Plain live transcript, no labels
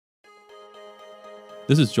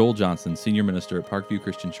This is Joel Johnson, Senior Minister at Parkview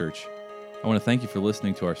Christian Church. I want to thank you for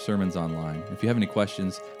listening to our sermons online. If you have any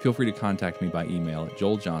questions, feel free to contact me by email at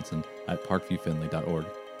joeljohnson@parkviewfinley.org.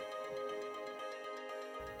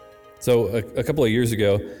 So a couple of years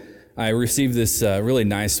ago, I received this really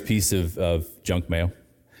nice piece of junk mail.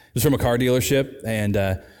 It was from a car dealership, and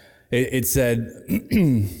it said,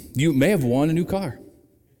 "You may have won a new car."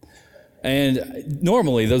 And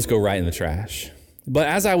normally those go right in the trash. But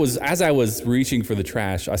as I was reaching for the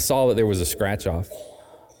trash, I saw that there was a scratch off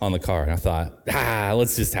on the car, and I thought,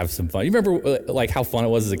 let's just have some fun. You remember like how fun it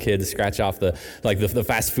was as a kid to scratch off the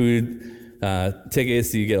fast food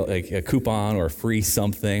tickets? You get like a coupon or a free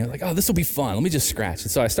something. I'm like, this will be fun. Let me just scratch.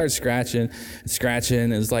 And so I started scratching.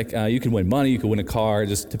 And it's like you can win money, you can win a car. It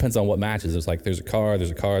just depends on what matches. It's like there's a car.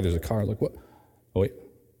 Like what? Oh wait,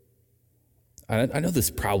 I know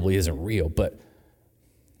this probably isn't real, but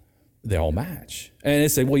they all match. And it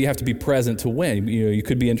said, well, you have to be present to win. You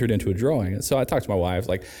could be entered into a drawing. And so I talked to my wife,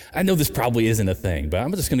 like, I know this probably isn't a thing, but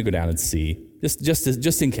I'm just going to go down and see,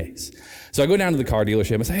 just in case. So I go down to the car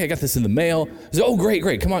dealership. I say, hey, I got this in the mail. I say, oh,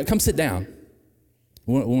 great. Come sit down.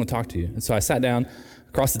 We want to talk to you. And so I sat down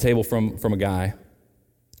across the table from a guy.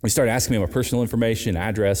 He started asking me my personal information,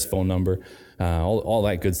 address, phone number, all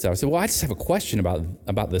that good stuff. I said, well, I just have a question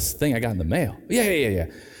about this thing I got in the mail. Yeah.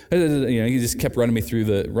 He just kept running me through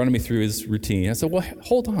his routine. I said, well,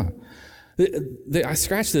 hold on. I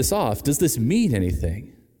scratched this off. Does this mean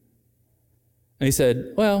anything? And he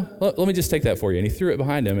said, well, let me just take that for you. And he threw it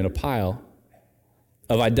behind him in a pile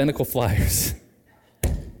of identical flyers.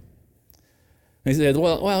 And he said,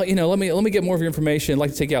 well, let me get more of your information. I'd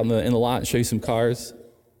like to take you out in the lot and show you some cars.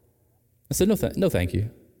 I said, no, thank you.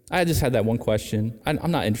 I just had that one question.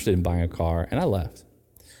 I'm not interested in buying a car, and I left.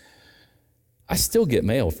 I still get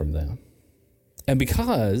mail from them. And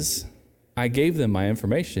because I gave them my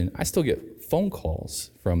information, I still get phone calls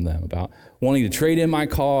from them about wanting to trade in my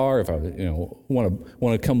car, if I want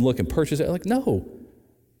to come look and purchase it. Like, no,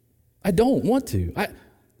 I don't want to. I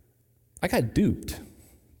got duped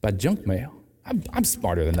by junk mail. I'm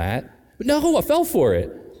smarter than that. But no, I fell for it.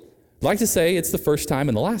 I'd like to say it's the first time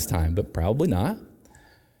and the last time, but probably not.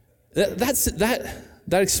 That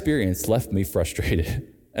experience left me frustrated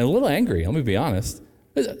and a little angry. Let me be honest.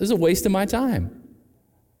 It was a waste of my time.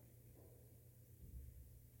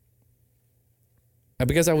 And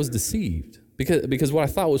because I was deceived, because what I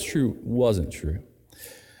thought was true wasn't true.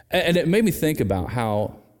 And it made me think about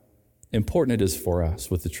how important it is for us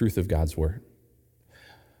with the truth of God's word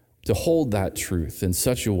to hold that truth in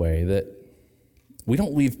such a way that we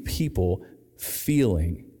don't leave people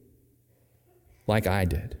feeling like I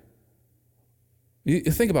did.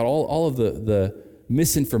 You think about all of the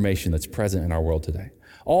misinformation that's present in our world today.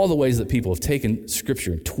 All the ways that people have taken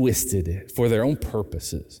Scripture and twisted it for their own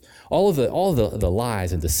purposes. All of the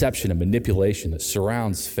lies and deception and manipulation that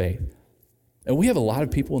surrounds faith. And we have a lot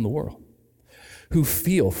of people in the world who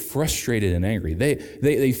feel frustrated and angry.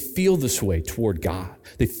 They feel this way toward God.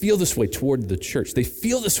 They feel this way toward the church. They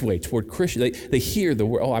feel this way toward Christians. They hear the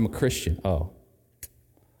word, I'm a Christian.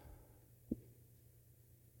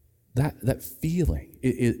 That feeling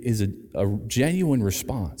is a genuine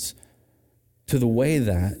response to the way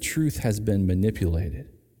that truth has been manipulated.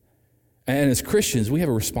 And as Christians, we have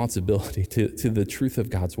a responsibility to the truth of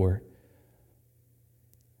God's word.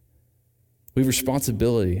 We have a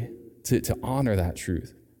responsibility to honor that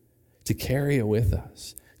truth, to carry it with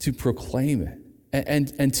us, to proclaim it,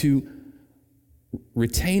 and to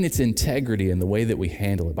retain its integrity in the way that we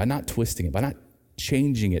handle it, by not twisting it, by not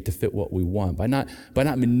changing it to fit what we want, by not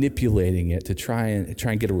manipulating it to try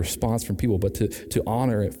and get a response from people, but to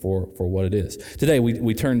honor it for what it is. Today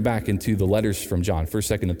we turn back into the letters from John,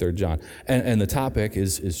 1st, 2nd, and 3rd John, and the topic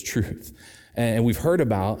is truth. And we've heard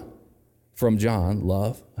about from John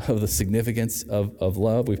love, of the significance of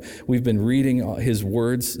love. We've been reading his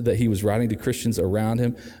words that he was writing to Christians around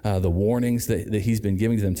him, the warnings that he's been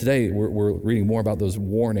giving to them. Today, we're reading more about those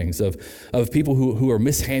warnings of people who are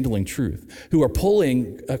mishandling truth, who are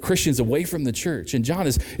pulling Christians away from the church. And John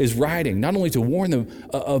is writing not only to warn them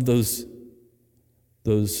of those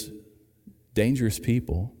dangerous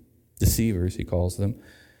people, deceivers, he calls them.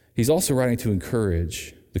 He's also writing to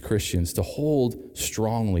encourage the Christians to hold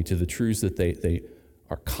strongly to the truths that they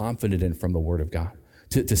are confident in from the Word of God,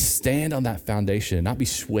 to stand on that foundation and not be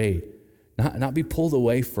swayed, not be pulled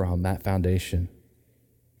away from that foundation.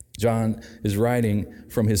 John is writing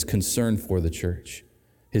from his concern for the church,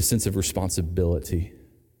 his sense of responsibility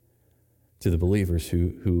to the believers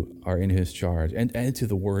who are in his charge, and to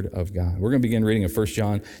the Word of God. We're going to begin reading in 1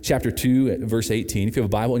 John chapter 2, verse 18. If you have a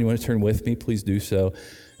Bible and you want to turn with me, please do so.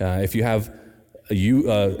 If you have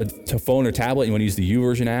a phone or tablet, you want to use the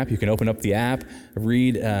YouVersion app, you can open up the app,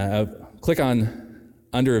 read, click on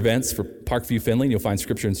under events for Parkview Findlay, and you'll find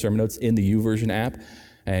scripture and sermon notes in the YouVersion app,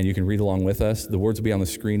 and you can read along with us. The words will be on the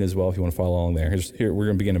screen as well if you want to follow along there. Here we're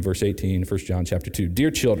going to begin in verse 18, 1 John chapter 2.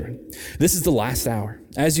 Dear children, this is the last hour.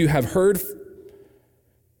 As you have heard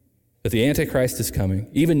that the Antichrist is coming,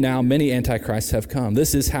 even now many Antichrists have come.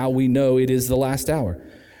 This is how we know it is the last hour.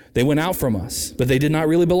 They went out from us, but they did not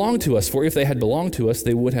really belong to us, for if they had belonged to us,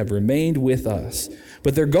 they would have remained with us.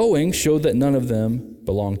 But their going showed that none of them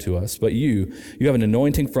belonged to us. But you have an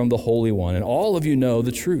anointing from the Holy One, and all of you know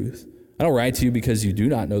the truth. I don't write to you because you do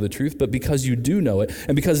not know the truth, but because you do know it,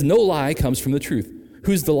 and because no lie comes from the truth.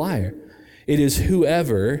 Who's the liar? It is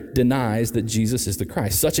whoever denies that Jesus is the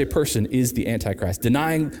Christ. Such a person is the Antichrist,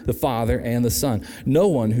 denying the Father and the Son. No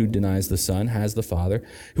one who denies the Son has the Father.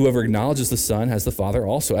 Whoever acknowledges the Son has the Father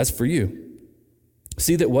also. As for you,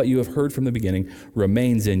 see that what you have heard from the beginning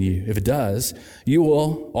remains in you. If it does, you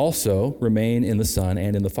will also remain in the Son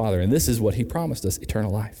and in the Father. And this is what he promised us,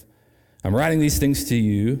 eternal life. I'm writing these things to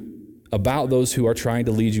you about those who are trying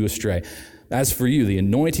to lead you astray. As for you, the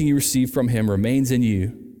anointing you receive from him remains in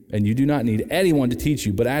you, and you do not need anyone to teach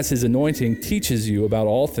you, but as his anointing teaches you about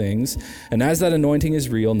all things, and as that anointing is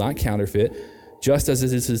real, not counterfeit, just as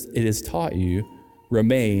it is taught you,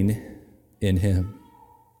 remain in him.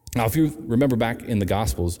 Now, if you remember back in the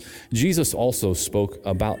Gospels, Jesus also spoke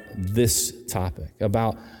about this topic,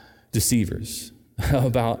 about deceivers,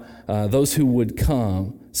 about those who would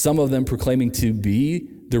come, some of them proclaiming to be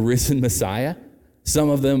the risen Messiah, some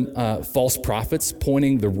of them false prophets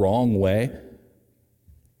pointing the wrong way.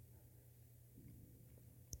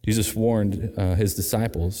 Jesus warned his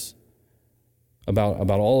disciples about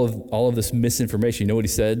all of this misinformation. You know what he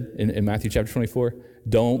said in Matthew chapter 24?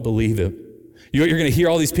 Don't believe it. You're going to hear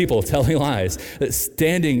all these people telling lies,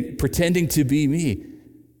 pretending to be me.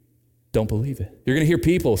 Don't believe it. You're going to hear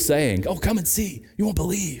people saying, oh, come and see. You won't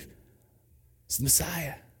believe. It's the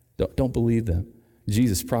Messiah. Don't believe them.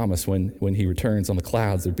 Jesus promised when he returns on the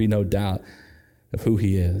clouds, there'd be no doubt of who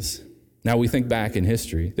he is. Now, we think back in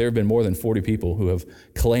history, there have been more than 40 people who have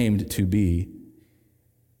claimed to be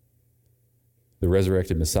the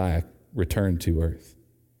resurrected Messiah returned to earth.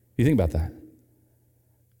 You think about that.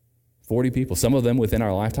 40 people, some of them within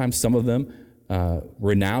our lifetime, some of them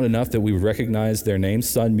renowned enough that we would recognize their names.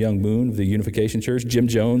 Sun Myung Moon of the Unification Church, Jim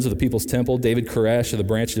Jones of the People's Temple, David Koresh of the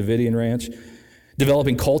Branch Davidian Ranch,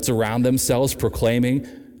 developing cults around themselves, proclaiming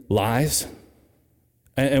lies.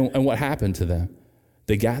 And what happened to them?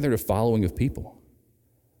 They gathered a following of people.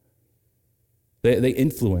 They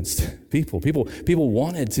influenced people. People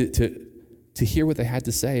wanted to hear what they had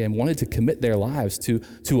to say and wanted to commit their lives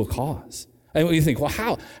to a cause. And you think,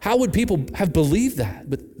 well, how would people have believed that?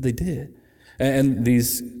 But they did. And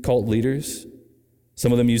these cult leaders,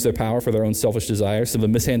 some of them use their power for their own selfish desires. Some of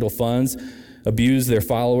them mishandle funds, abuse their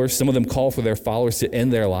followers. Some of them call for their followers to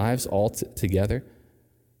end their lives all together.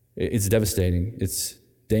 It's devastating. It's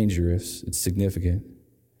dangerous. It's significant.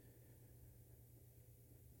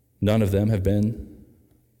 None of them have been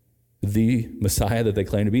the Messiah that they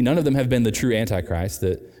claim to be. None of them have been the true Antichrist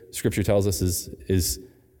that Scripture tells us is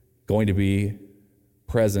going to be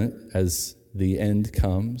present as the end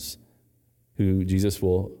comes, who Jesus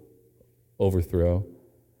will overthrow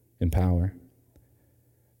in power.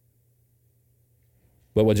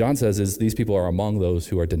 But what John says is these people are among those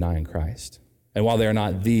who are denying Christ. And while they are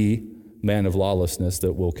not the man of lawlessness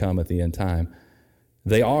that will come at the end time,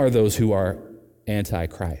 they are those who are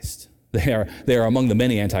anti-Christ. They are among the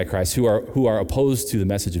many antichrists who are opposed to the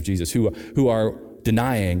message of Jesus, who are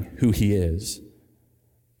denying who he is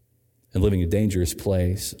and living a dangerous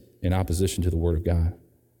place in opposition to the Word of God.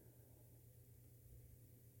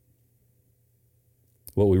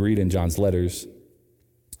 What we read in John's letters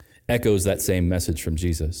echoes that same message from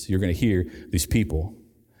Jesus. You're going to hear these people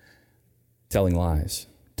telling lies.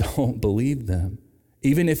 Don't believe them.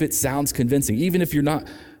 Even if it sounds convincing, even if you're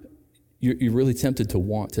really tempted to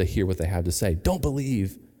want to hear what they have to say. Don't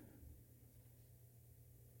believe.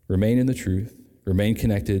 Remain in the truth. Remain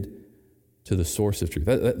connected to the source of truth.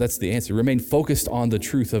 That's the answer. Remain focused on the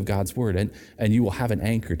truth of God's word, and you will have an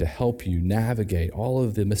anchor to help you navigate all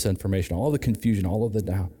of the misinformation, all the confusion, all of the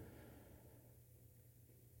doubt.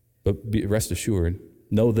 But rest assured,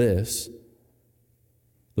 know this,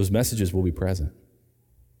 those messages will be present.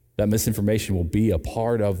 That misinformation will be a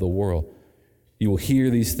part of the world. You will hear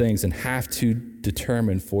these things and have to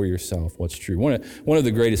determine for yourself what's true. One of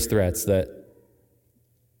the greatest threats that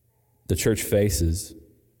the church faces,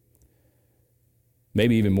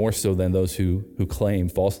 maybe even more so than those who claim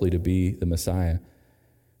falsely to be the Messiah,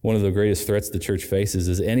 One of the greatest threats the church faces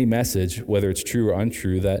is any message, whether it's true or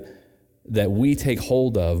untrue, that we take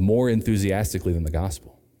hold of more enthusiastically than the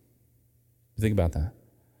gospel. Think about that.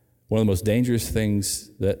 One of the most dangerous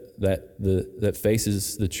things that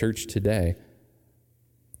faces the church today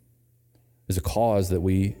is a cause that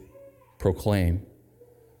we proclaim,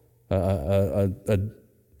 a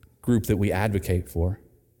group that we advocate for,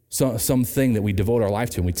 something that we devote our life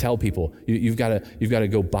to, and we tell people, you've got to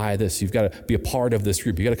go buy this, you've got to be a part of this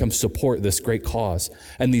group, you've got to come support this great cause.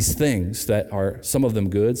 And these things that are, some of them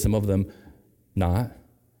good, some of them not,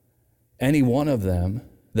 any one of them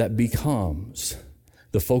that becomes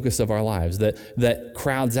the focus of our lives, that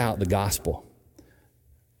crowds out the gospel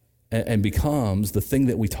and becomes the thing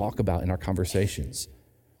that we talk about in our conversations.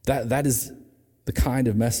 That is the kind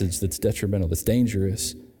of message that's detrimental, that's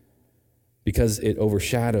dangerous, because it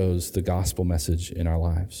overshadows the gospel message in our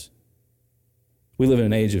lives. We live in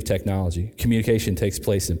an age of technology. Communication takes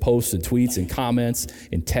place in posts and tweets and comments,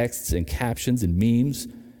 in texts and captions and memes.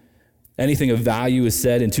 Anything of value is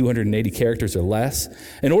said in 280 characters or less.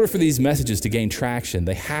 In order for these messages to gain traction,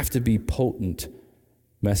 they have to be potent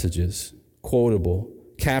messages, quotable,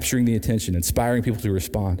 capturing the attention, inspiring people to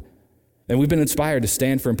respond. And we've been inspired to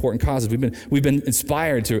stand for important causes. We've been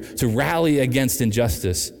inspired to rally against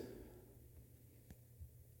injustice.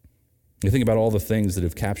 You think about all the things that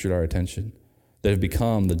have captured our attention, that have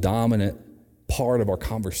become the dominant part of our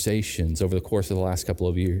conversations over the course of the last couple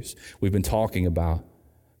of years. We've been talking about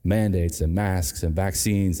mandates and masks and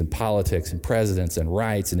vaccines and politics and presidents and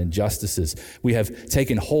rights and injustices. We have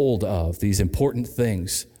taken hold of these important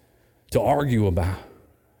things to argue about.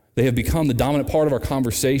 They have become the dominant part of our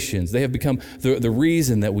conversations. They have become the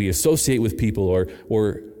reason that we associate with people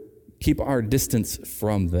or keep our distance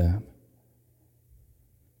from them.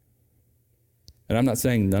 And I'm not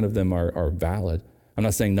saying none of them are valid. I'm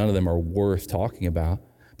not saying none of them are worth talking about,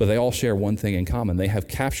 but they all share one thing in common. They have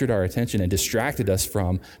captured our attention and distracted us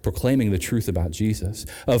from proclaiming the truth about Jesus,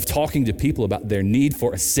 of talking to people about their need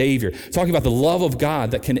for a Savior, talking about the love of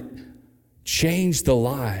God that can change the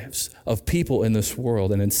lives of people in this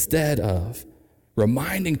world. And instead of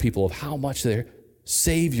reminding people of how much their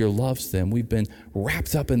Savior loves them, we've been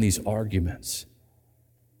wrapped up in these arguments,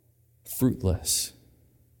 fruitless,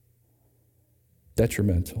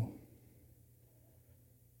 detrimental,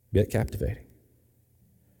 yet captivating.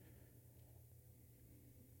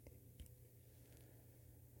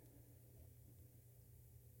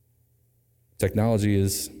 Technology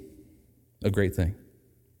is a great thing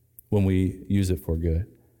when we use it for good,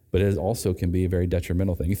 but it also can be a very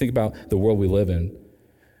detrimental thing. You think about the world we live in.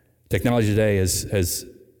 Technology today has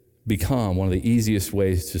become one of the easiest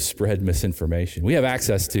ways to spread misinformation. We have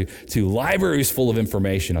access to libraries full of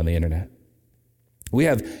information on the internet. We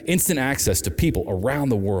have instant access to people around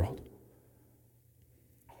the world.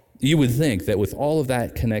 You would think that with all of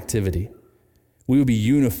that connectivity, we would be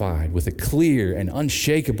unified with a clear and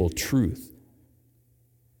unshakable truth.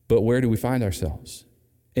 But where do we find ourselves?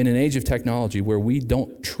 In an age of technology where we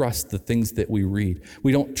don't trust the things that we read.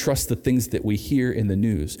 We don't trust the things that we hear in the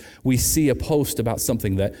news. We see a post about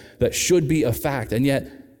something that should be a fact, and yet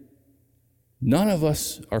none of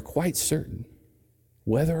us are quite certain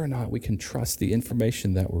whether or not we can trust the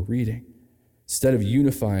information that we're reading. Instead of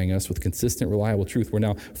unifying us with consistent, reliable truth, we're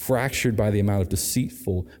now fractured by the amount of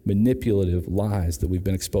deceitful, manipulative lies that we've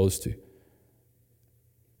been exposed to.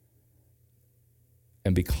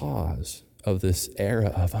 And because of this era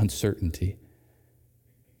of uncertainty,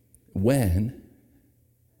 when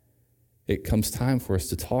it comes time for us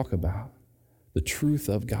to talk about the truth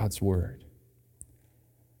of God's word,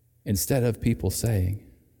 instead of people saying,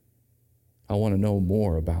 I want to know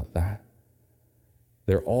more about that,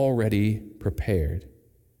 they're already prepared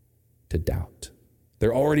to doubt.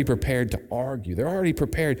 They're already prepared to argue. They're already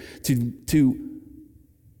prepared to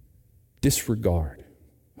disregard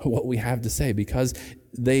what we have to say because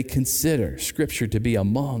they consider Scripture to be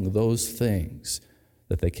among those things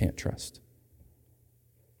that they can't trust.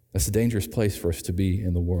 That's a dangerous place for us to be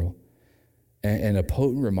in the world, and a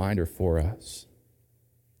potent reminder for us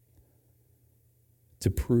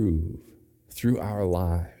to prove through our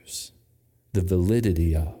lives the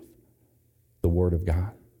validity of the Word of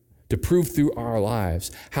God, to prove through our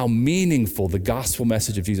lives how meaningful the gospel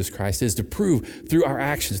message of Jesus Christ is, to prove through our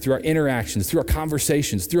actions, through our interactions, through our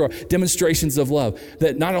conversations, through our demonstrations of love,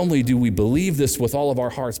 that not only do we believe this with all of our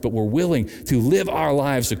hearts, but we're willing to live our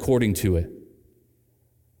lives according to it.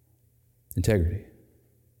 Integrity.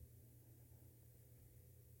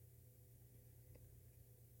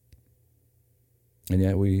 And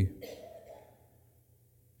yet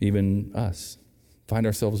even us, find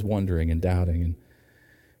ourselves wondering and doubting and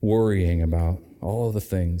worrying about all of the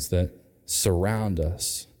things that surround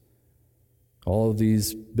us, all of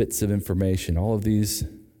these bits of information, all of these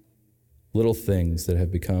little things that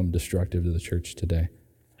have become destructive to the church today.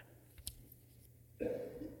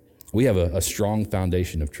 We have a strong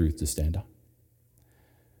foundation of truth to stand on.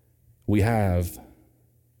 We have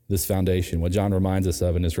this foundation, what John reminds us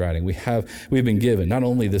of in his writing. We've been given not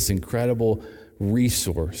only this incredible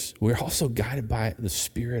resource, we're also guided by the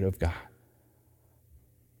Spirit of God,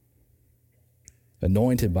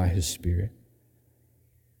 anointed by his Spirit.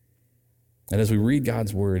 And as we read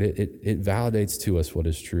God's word, it validates to us what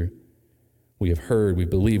is true. We have heard, we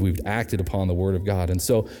believe, we've acted upon the word of God. And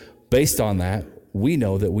so based on that, we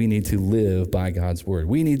know that we need to live by God's word.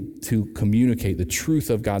 We need to communicate the truth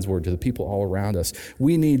of God's word to the people all around us.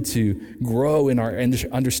 We need to grow in our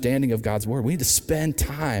understanding of God's word. We need to spend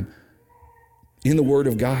time in the word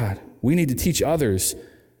of God. We need to teach others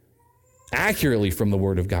accurately from the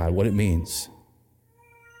word of God what it means.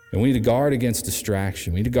 And we need to guard against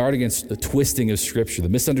distraction. We need to guard against the twisting of Scripture, the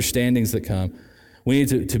misunderstandings that come. We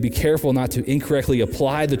need to be careful not to incorrectly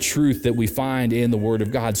apply the truth that we find in the Word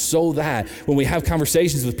of God, so that when we have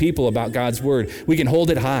conversations with people about God's Word, we can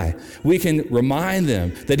hold it high. We can remind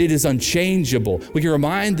them that it is unchangeable. We can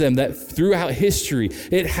remind them that throughout history,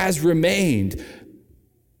 it has remained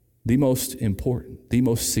the most important, the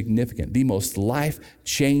most significant, the most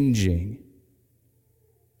life-changing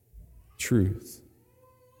truth.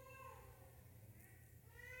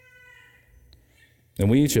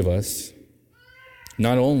 And we, each of us,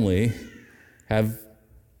 not only have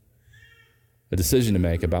a decision to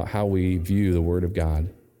make about how we view the Word of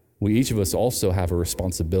God, we, each of us, also have a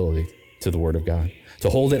responsibility to the Word of God, to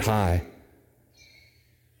hold it high,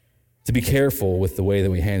 to be careful with the way that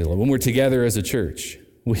we handle it. When we're together as a church,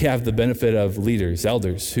 we have the benefit of leaders,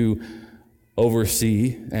 elders, who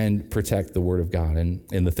oversee and protect the Word of God.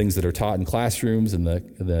 And the things that are taught in classrooms and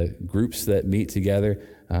the groups that meet together,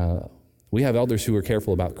 we have elders who are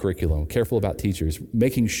careful about curriculum, careful about teachers,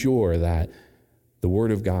 making sure that the Word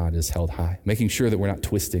of God is held high, making sure that we're not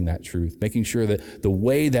twisting that truth, making sure that the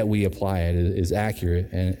way that we apply it is accurate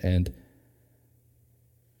and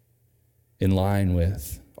in line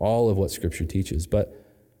with all of what Scripture teaches. But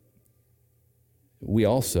we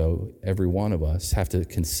also, every one of us, have to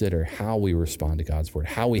consider how we respond to God's Word,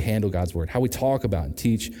 how we handle God's Word, how we talk about and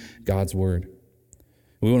teach God's Word.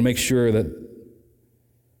 We want to make sure that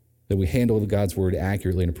we handle God's Word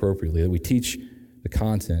accurately and appropriately, that we teach the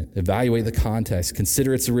content, evaluate the context,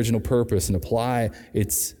 consider its original purpose, and apply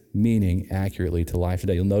its meaning accurately to life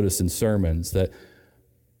today. You'll notice in sermons that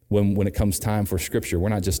when it comes time for Scripture, we're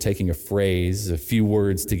not just taking a phrase, a few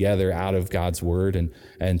words together out of God's Word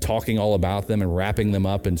and talking all about them and wrapping them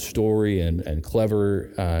up in story and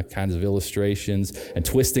clever kinds of illustrations and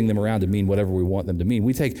twisting them around to mean whatever we want them to mean.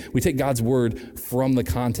 We take God's Word from the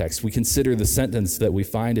context. We consider the sentence that we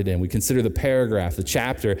find it in. We consider the paragraph, the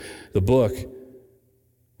chapter, the book.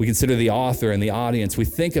 We consider the author and the audience. We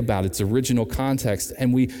think about its original context,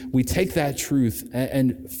 and we take that truth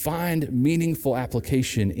and find meaningful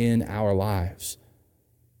application in our lives.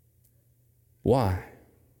 Why?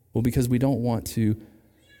 Well, because we don't want to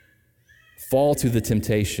fall to the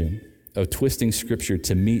temptation of twisting Scripture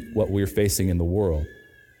to meet what we're facing in the world.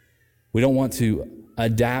 We don't want to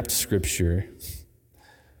adapt Scripture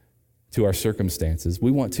to our circumstances.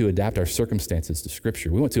 We want to adapt our circumstances to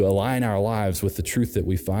Scripture. We want to align our lives with the truth that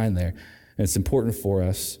we find there. And it's important for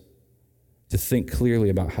us to think clearly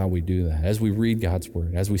about how we do that. As we read God's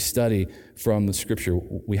Word, as we study from the Scripture,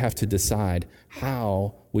 we have to decide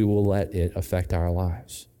how we will let it affect our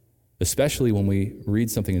lives, especially when we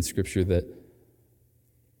read something in Scripture that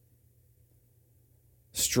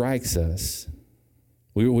strikes us.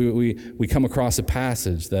 We come across a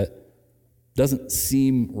passage that doesn't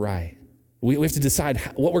seem right. We have to decide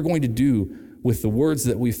what we're going to do with the words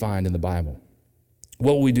that we find in the Bible.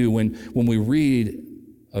 What will we do when we read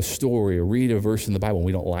a story or read a verse in the Bible and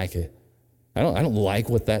we don't like it? I don't like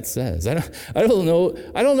what that says. I don't know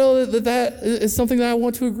that is something that I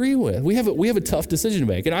want to agree with. We have a tough decision to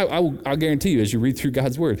make, and I'll guarantee you, as you read through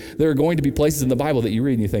God's Word, there are going to be places in the Bible that you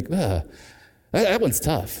read and you think, that one's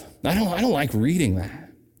tough. I don't like reading that.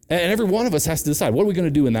 And every one of us has to decide, what are we going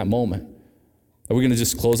to do in that moment? Are we going to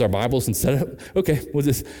just close our Bibles and set up? Okay,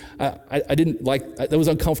 I didn't like, that was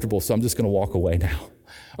uncomfortable, so I'm just going to walk away now.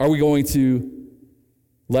 Are we going to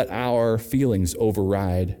let our feelings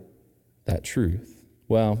override that truth?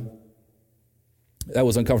 Well, that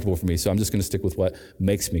was uncomfortable for me, so I'm just going to stick with what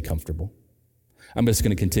makes me comfortable. I'm just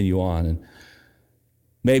going to continue on, and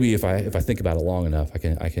maybe if I think about it long enough,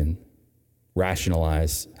 I can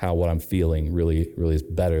rationalize how what I'm feeling really is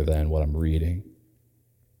better than what I'm reading.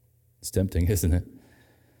 It's tempting, isn't it?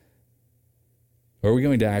 Or are we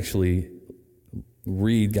going to actually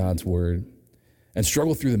read God's word and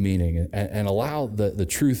struggle through the meaning and allow the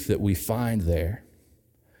truth that we find there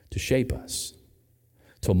to shape us,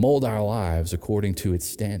 to mold our lives according to its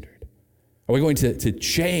standard? Are we going to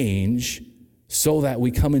change so that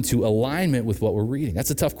we come into alignment with what we're reading?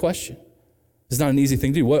 That's a tough question. It's not an easy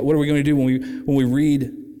thing to do. What are we going to do when we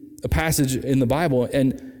read a passage in the Bible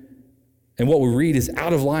and what we read is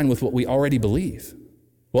out of line with what we already believe?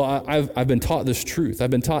 Well, I've been taught this truth. I've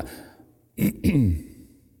been taught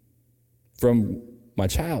from my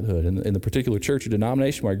childhood in the particular church or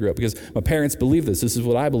denomination where I grew up, because my parents believe this. This is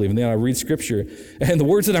what I believe. And then I read Scripture, and the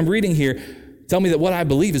words that I'm reading here tell me that what I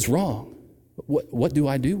believe is wrong. What do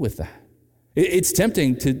I do with that? It's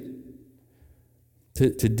tempting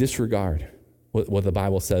to disregard what the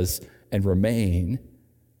Bible says and remain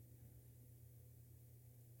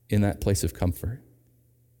in that place of comfort,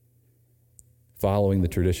 following the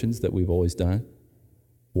traditions that we've always done,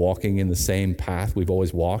 walking in the same path we've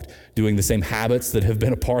always walked, doing the same habits that have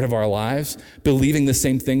been a part of our lives, believing the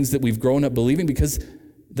same things that we've grown up believing because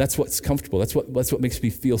that's what's comfortable. That's what makes me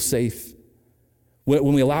feel safe.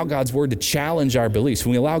 When we allow God's word to challenge our beliefs,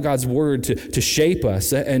 when we allow God's word to shape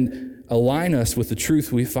us and align us with the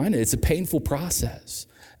truth we find, it's a painful process.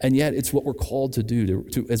 And yet it's what we're called to do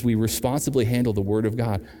to as we responsibly handle the word of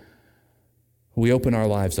God. We open our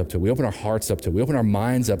lives up to it. We open our hearts up to it. We open our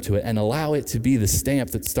minds up to it and allow it to be the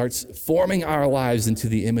stamp that starts forming our lives into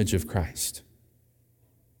the image of Christ.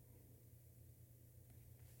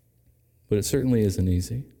 But it certainly isn't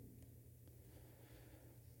easy.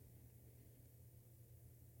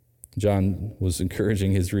 John was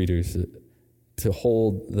encouraging his readers to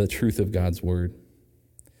hold the truth of God's word,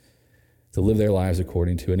 to live their lives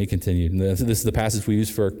according to it. And he continued. And this is the passage we use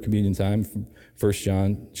for our communion time from 1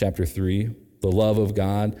 John chapter 3. The love of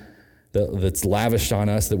God that's lavished on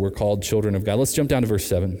us, that we're called children of God. Let's jump down to verse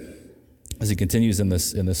 7 as he continues in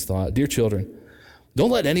this thought. Dear children,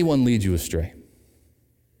 don't let anyone lead you astray.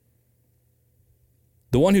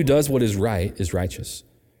 The one who does what is right is righteous,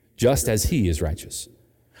 just as he is righteous.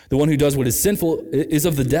 The one who does what is sinful is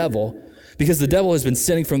of the devil, because the devil has been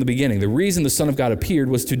sinning from the beginning. The reason the Son of God appeared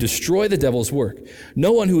was to destroy the devil's work.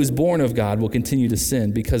 No one who is born of God will continue to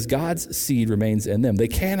sin, because God's seed remains in them. They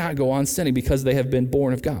cannot go on sinning because they have been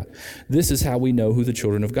born of God. This is how we know who the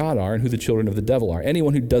children of God are and who the children of the devil are.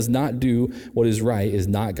 Anyone who does not do what is right is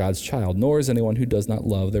not God's child, nor is anyone who does not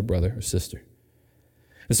love their brother or sister.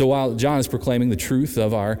 And so while John is proclaiming the truth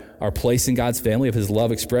of our place in God's family, of his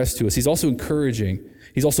love expressed to us, he's also encouraging,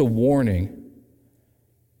 he's also warning.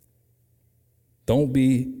 Don't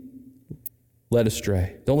be led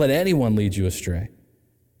astray. Don't let anyone lead you astray.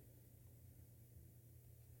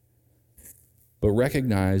 But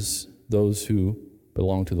recognize those who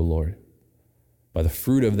belong to the Lord by the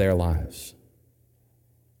fruit of their lives.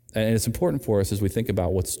 And it's important for us as we think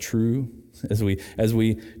about what's true, as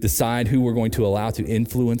we decide who we're going to allow to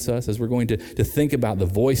influence us, as we're going to think about the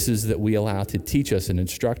voices that we allow to teach us and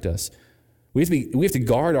instruct us. We have to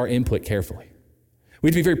guard our input carefully. We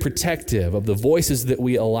have to be very protective of the voices that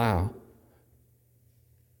we allow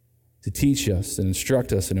to teach us and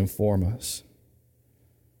instruct us and inform us.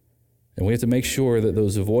 And we have to make sure that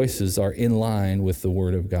those voices are in line with the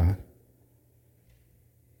Word of God.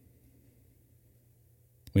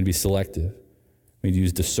 We need to be selective. We need to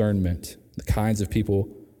use discernment, the kinds of people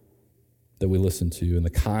that we listen to and the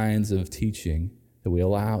kinds of teaching that we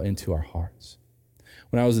allow into our hearts.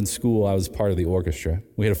 When I was in school, I was part of the orchestra.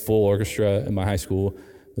 We had a full orchestra in my high school.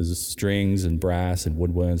 There's strings and brass and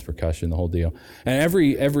woodwinds, percussion, the whole deal. And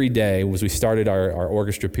every day, as we started our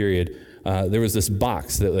orchestra period, there was this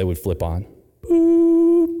box that they would flip on.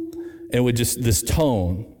 Boop. And it would just, this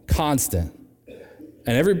tone, constant.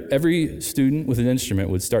 And every student with an instrument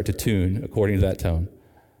would start to tune according to that tone.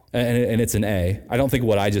 And it's an A. I don't think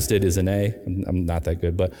what I just did is an A. I'm not that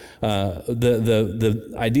good. But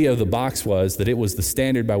the idea of the box was that it was the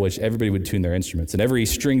standard by which everybody would tune their instruments. And every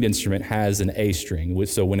stringed instrument has an A string.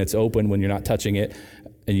 So when it's open, when you're not touching it,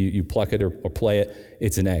 and you pluck it or play it,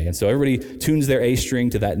 it's an A. And so everybody tunes their A string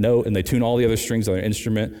to that note, and they tune all the other strings on their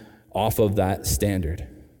instrument off of that standard.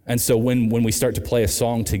 And so when we start to play a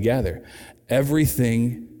song together,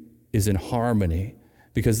 everything is in harmony,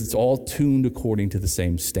 because it's all tuned according to the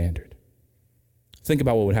same standard. Think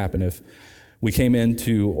about what would happen if we came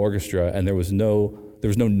into orchestra and there was no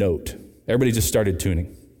note. Everybody just started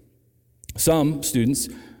tuning. Some students,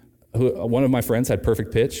 one of my friends had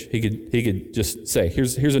perfect pitch. He could just say,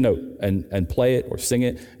 here's a note, and play it or sing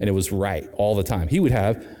it, and it was right all the time. He would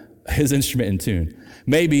have his instrument in tune.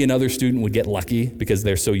 Maybe another student would get lucky because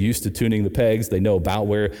they're so used to tuning the pegs, they know about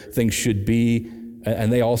where things should be,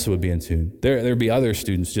 and they also would be in tune. There'd be other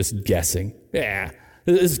students just guessing. Yeah,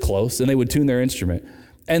 this is close, and they would tune their instrument.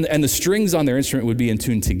 And the strings on their instrument would be in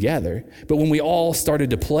tune together. But when we all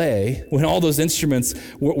started to play, when all those instruments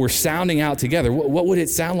were sounding out together, what would it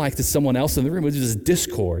sound like to someone else in the room? It was this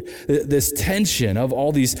discord, this tension of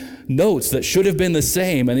all these notes that should have been the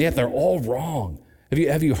same, and yet they're all wrong.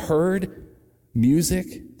 Have you heard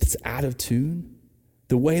music that's out of tune?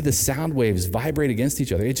 The way the sound waves vibrate against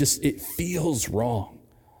each other, it feels wrong.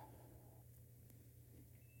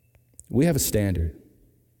 We have a standard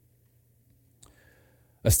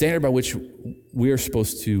by which we are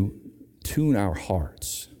supposed to tune our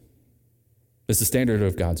hearts. It's the standard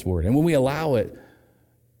of God's word. And when we allow it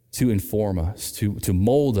to inform us, to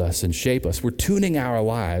mold us and shape us, we're tuning our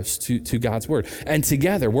lives to God's word. And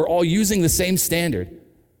together, we're all using the same standard,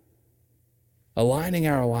 aligning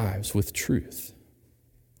our lives with truth.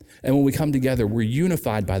 And when we come together, we're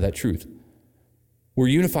unified by that truth. We're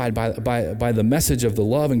unified by the message of the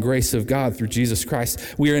love and grace of God through Jesus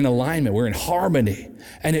Christ. We are in alignment. We're in harmony.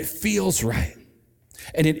 And it feels right.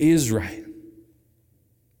 And it is right.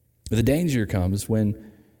 But the danger comes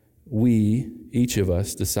when we, each of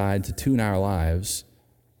us, decide to tune our lives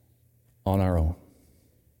on our own.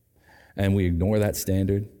 And we ignore that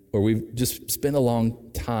standard, or we've just spent a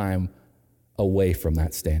long time away from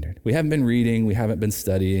that standard. We haven't been reading. We haven't been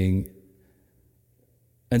studying.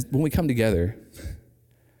 And when we come together,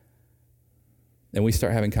 and we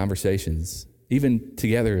start having conversations, even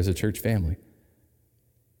together as a church family,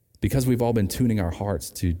 because we've all been tuning our hearts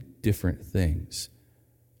to different things.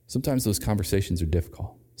 Sometimes those conversations are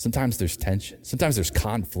difficult. Sometimes there's tension. Sometimes there's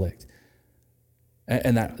conflict.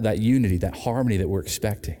 And that unity, that harmony that we're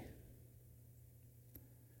expecting,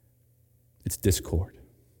 it's discord.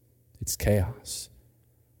 It's chaos.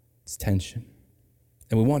 It's tension.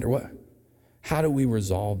 And we wonder, how do we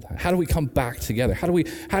resolve that? How do we come back together? How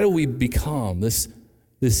do we become this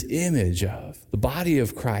image of the body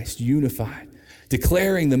of Christ unified,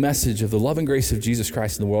 declaring the message of the love and grace of Jesus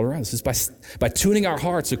Christ in the world around us? It's by tuning our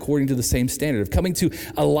hearts according to the same standard, of coming to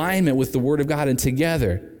alignment with the Word of God, and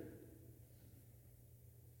together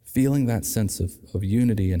feeling that sense of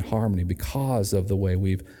unity and harmony because of the way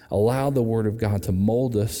we've allowed the Word of God to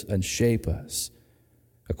mold us and shape us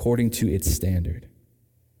according to its standard.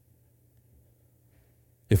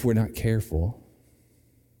 If we're not careful,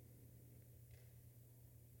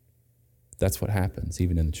 that's what happens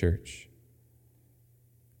even in the church.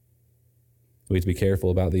 We have to be careful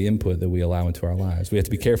about the input that we allow into our lives. We have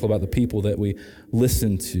to be careful about the people that we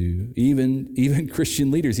listen to, even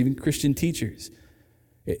Christian leaders, even Christian teachers.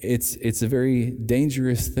 It's a very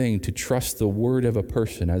dangerous thing to trust the word of a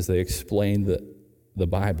person as they explain the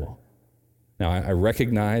Bible. Now, I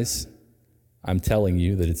recognize I'm telling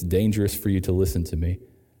you that it's dangerous for you to listen to me.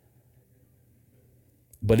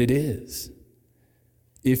 But it is.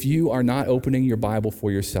 If you are not opening your Bible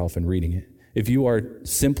for yourself and reading it, if you are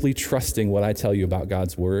simply trusting what I tell you about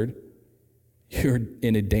God's word, you're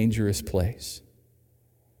in a dangerous place.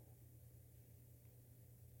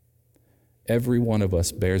 Every one of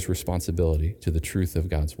us bears responsibility to the truth of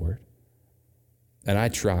God's word. And I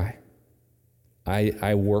try.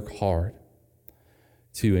 I work hard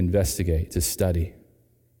to investigate, to study,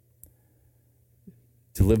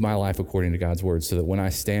 to live my life according to God's word, so that when I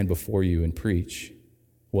stand before you and preach,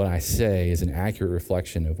 what I say is an accurate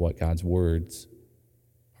reflection of what God's words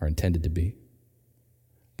are intended to be.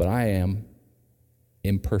 But I am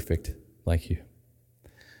imperfect like you.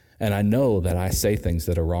 And I know that I say things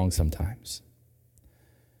that are wrong sometimes.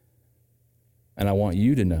 And I want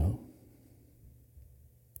you to know,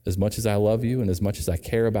 as much as I love you and as much as I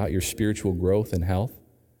care about your spiritual growth and health,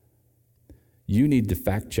 you need to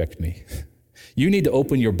fact check me. You need to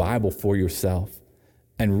open your Bible for yourself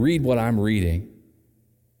and read what I'm reading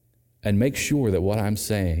and make sure that what I'm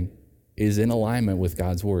saying is in alignment with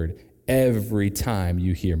God's word every time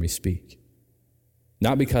you hear me speak.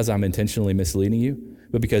 Not because I'm intentionally misleading you,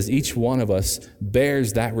 but because each one of us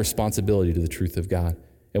bears that responsibility to the truth of God.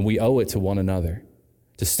 And we owe it to one another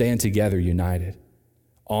to stand together united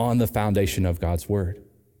on the foundation of God's word.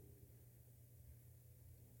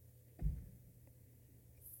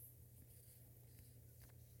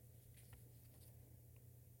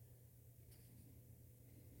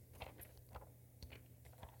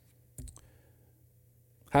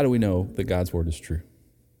 How do we know that God's word is true?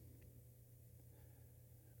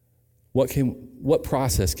 What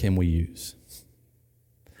process can we use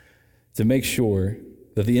to make sure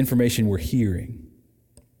that the information we're hearing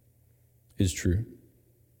is true?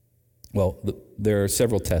 Well, there are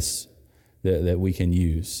several tests that we can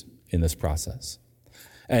use in this process.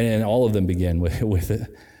 And all of them begin with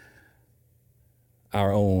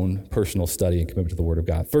our own personal study and commitment to the Word of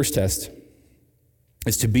God. First test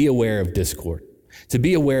is to be aware of discord, to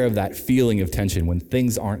be aware of that feeling of tension when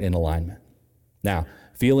things aren't in alignment. Now,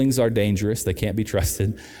 feelings are dangerous, they can't be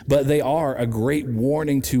trusted, but they are a great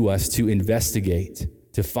warning to us to investigate,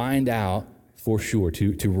 to find out for sure,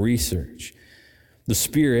 to research. The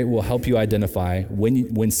Spirit will help you identify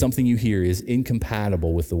when something you hear is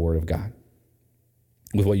incompatible with the Word of God,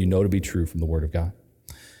 with what you know to be true from the Word of God.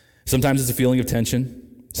 Sometimes it's a feeling of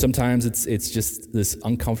tension. Sometimes it's just this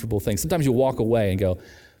uncomfortable thing. Sometimes you'll walk away and go,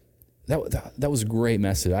 that was a great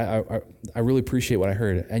message. I really appreciate what I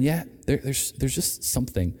heard. And yet, there's just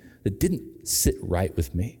something that didn't sit right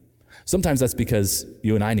with me. Sometimes that's because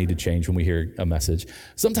you and I need to change when we hear a message.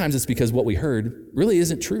 Sometimes it's because what we heard really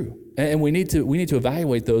isn't true. And we need to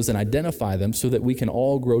evaluate those and identify them so that we can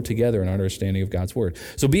all grow together in our understanding of God's Word.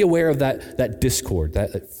 So be aware of that discord,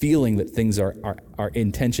 that feeling that things are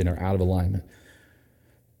in tension or out of alignment.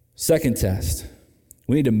 Second test,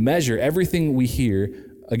 we need to measure everything we hear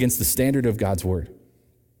against the standard of God's Word.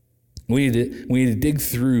 We need to dig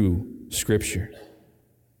through Scripture,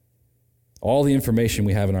 all the information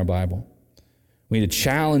we have in our Bible. We need to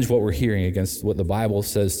challenge what we're hearing against what the Bible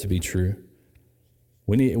says to be true.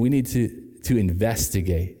 We need to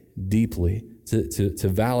investigate deeply, to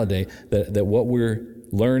validate that what we're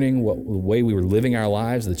learning, the way we were living our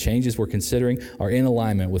lives, the changes we're considering are in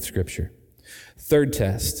alignment with Scripture. Third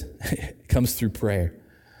test comes through prayer.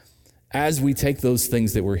 As we take those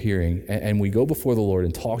things that we're hearing and we go before the Lord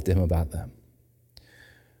and talk to Him about them,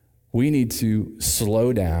 we need to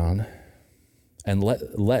slow down and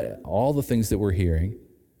let all the things that we're hearing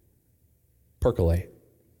percolate,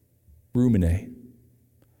 ruminate.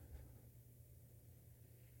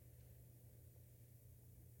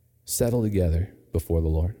 Settle together before the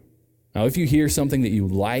Lord. Now, if you hear something that you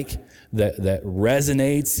like, that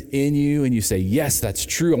resonates in you, and you say, yes, that's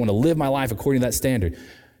true, I want to live my life according to that standard,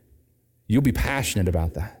 you'll be passionate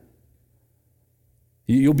about that.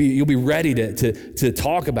 You'll be ready to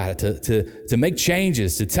talk about it, to make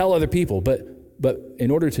changes, to tell other people. But in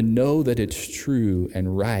order to know that it's true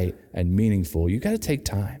and right and meaningful, you've got to take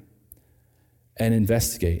time and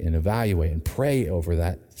investigate and evaluate and pray over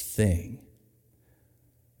that thing.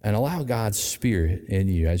 And allow God's Spirit in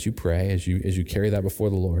you as you pray, as you carry that before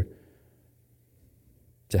the Lord,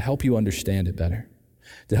 to help you understand it better,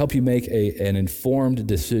 to help you make an informed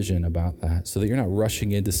decision about that so that you're not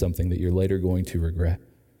rushing into something that you're later going to regret.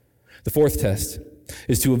 The fourth test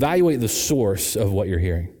is to evaluate the source of what you're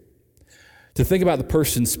hearing, to think about the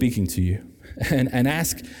person speaking to you and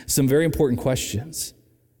ask some very important questions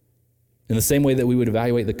in the same way that we would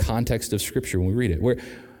evaluate the context of Scripture when we read it.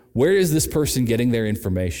 Where is this person getting their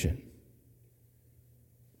information?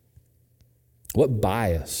 What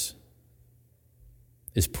bias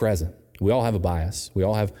is present? We all have a bias. We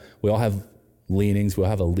all have leanings. We all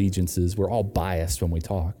have allegiances. We're all biased when we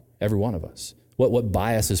talk, every one of us. What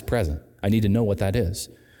bias is present? I need to know what that is.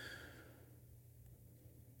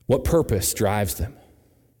 What purpose drives them?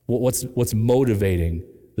 What's motivating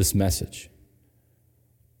this message?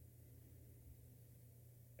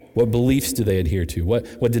 What beliefs do they adhere to?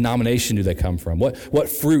 What denomination do they come from? What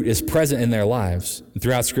fruit is present in their lives?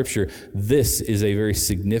 Throughout Scripture, this is a very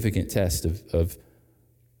significant test of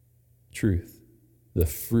truth, the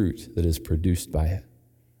fruit that is produced by it.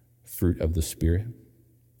 Fruit of the Spirit,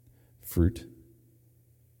 fruit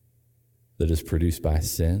that is produced by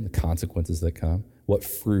sin, the consequences that come. What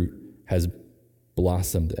fruit has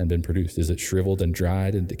blossomed and been produced? Is it shriveled and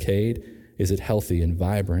dried and decayed? Is it healthy and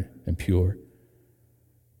vibrant and pure?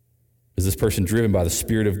 Is this person driven by the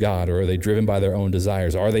Spirit of God, or are they driven by their own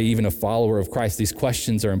desires? Are they even a follower of Christ? These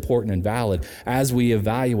questions are important and valid. As we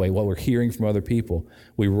evaluate what we're hearing from other people,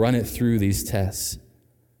 we run it through these tests.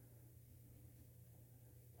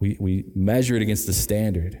 We measure it against the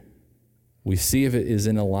standard. We see if it is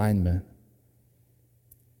in alignment.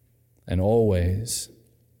 And always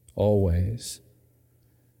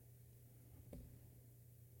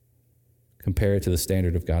compare it to the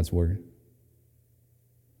standard of God's Word.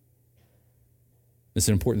 It's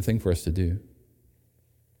an important thing for us to do.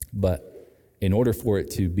 But in order for it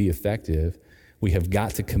to be effective, we have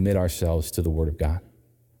got to commit ourselves to the Word of God.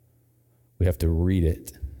 We have to read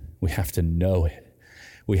it. We have to know it.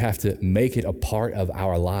 We have to make it a part of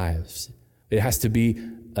our lives. It has to be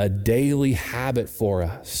a daily habit for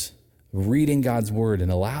us, reading God's Word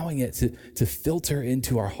and allowing it to filter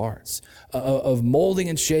into our hearts, of molding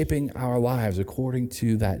and shaping our lives according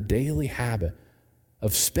to that daily habit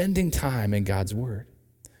of spending time in God's Word.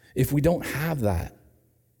 if we don't have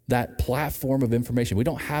that platform of information, we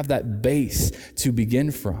don't have that base to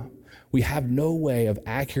begin from, we have no way of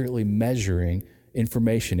accurately measuring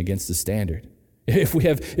information against the standard. If we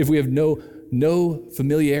have no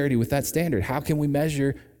familiarity with that standard, how can we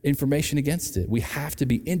measure information against it? We have to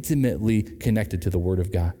be intimately connected to the Word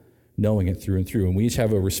of God, knowing it through and through. And we each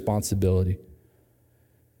have a responsibility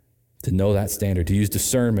to know that standard, to use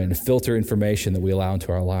discernment and filter information that we allow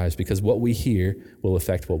into our lives, because what we hear will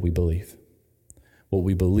affect what we believe. What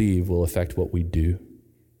we believe will affect what we do.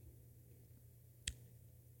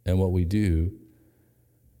 And what we do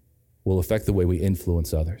will affect the way we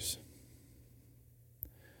influence others.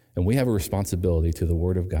 And we have a responsibility to the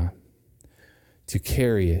Word of God to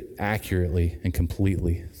carry it accurately and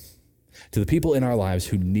completely to the people in our lives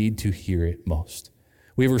who need to hear it most.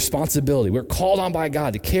 We have a responsibility. We're called on by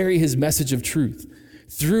God to carry His message of truth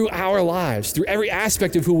through our lives, through every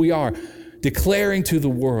aspect of who we are, declaring to the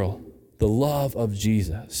world the love of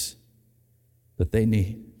Jesus that they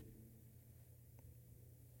need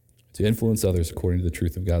to influence others according to the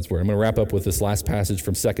truth of God's Word. I'm going to wrap up with this last passage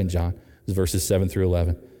from 2 John, verses 7 through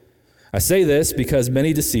 11. I say this because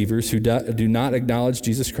many deceivers who do not acknowledge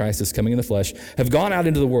Jesus Christ as coming in the flesh have gone out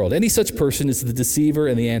into the world. Any such person is the deceiver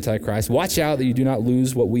and the Antichrist. Watch out that you do not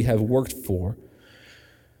lose what we have worked for,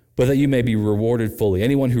 but that you may be rewarded fully.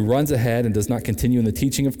 Anyone who runs ahead and does not continue in the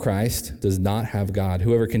teaching of Christ does not have God.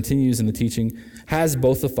 Whoever continues in the teaching has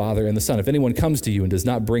both the Father and the Son. If anyone comes to you and does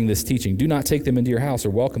not bring this teaching, do not take them into your house or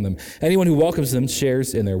welcome them. Anyone who welcomes them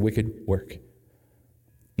shares in their wicked work.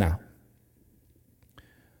 Now,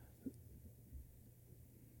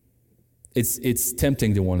 it's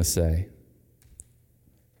tempting to want to say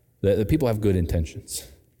that people have good intentions.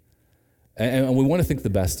 And we want to think the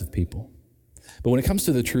best of people. But when it comes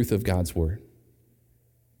to the truth of God's Word,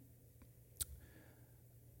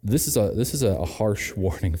 this is a harsh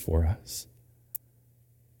warning for us.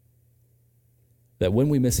 That when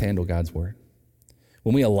we mishandle God's Word,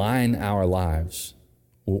 when we align our lives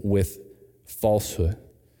with falsehood,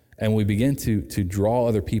 and we begin to draw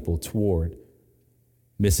other people toward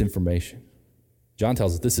misinformation. John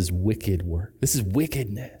tells us this is wicked work. This is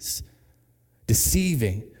wickedness.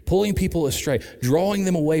 Deceiving, pulling people astray, drawing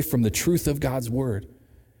them away from the truth of God's Word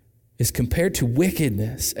is compared to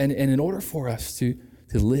wickedness. And in order for us to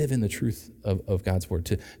live in the truth of God's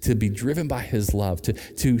Word, to be driven by His love,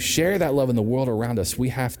 to share that love in the world around us, we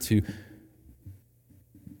have to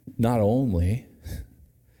not only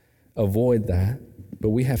avoid that, but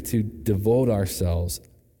we have to devote ourselves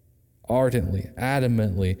ardently,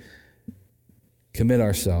 adamantly commit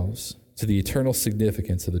ourselves to the eternal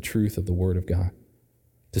significance of the truth of the Word of God,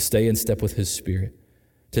 to stay in step with His Spirit,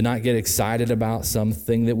 to not get excited about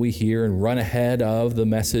something that we hear and run ahead of the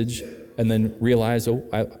message and then realize,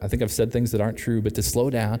 I think I've said things that aren't true, but to slow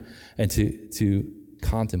down and to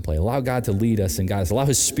contemplate. Allow God to lead us and guide us. Allow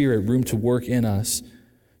His Spirit room to work in us,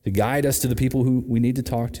 to guide us to the people who we need to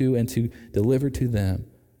talk to and to deliver to them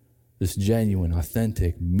this genuine,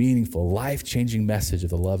 authentic, meaningful, life-changing message of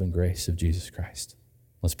the love and grace of Jesus Christ.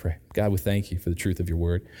 Let's pray. God, we thank You for the truth of Your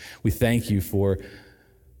Word. We thank You for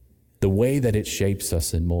the way that it shapes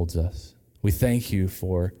us and molds us. We thank You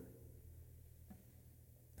for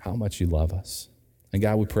how much You love us. And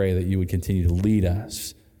God, we pray that You would continue to lead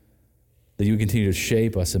us, that You would continue to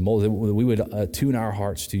shape us and mold, that we would tune our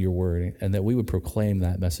hearts to Your Word, and that we would proclaim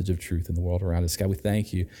that message of truth in the world around us. God, we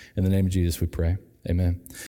thank You. In the name of Jesus, we pray. Amen.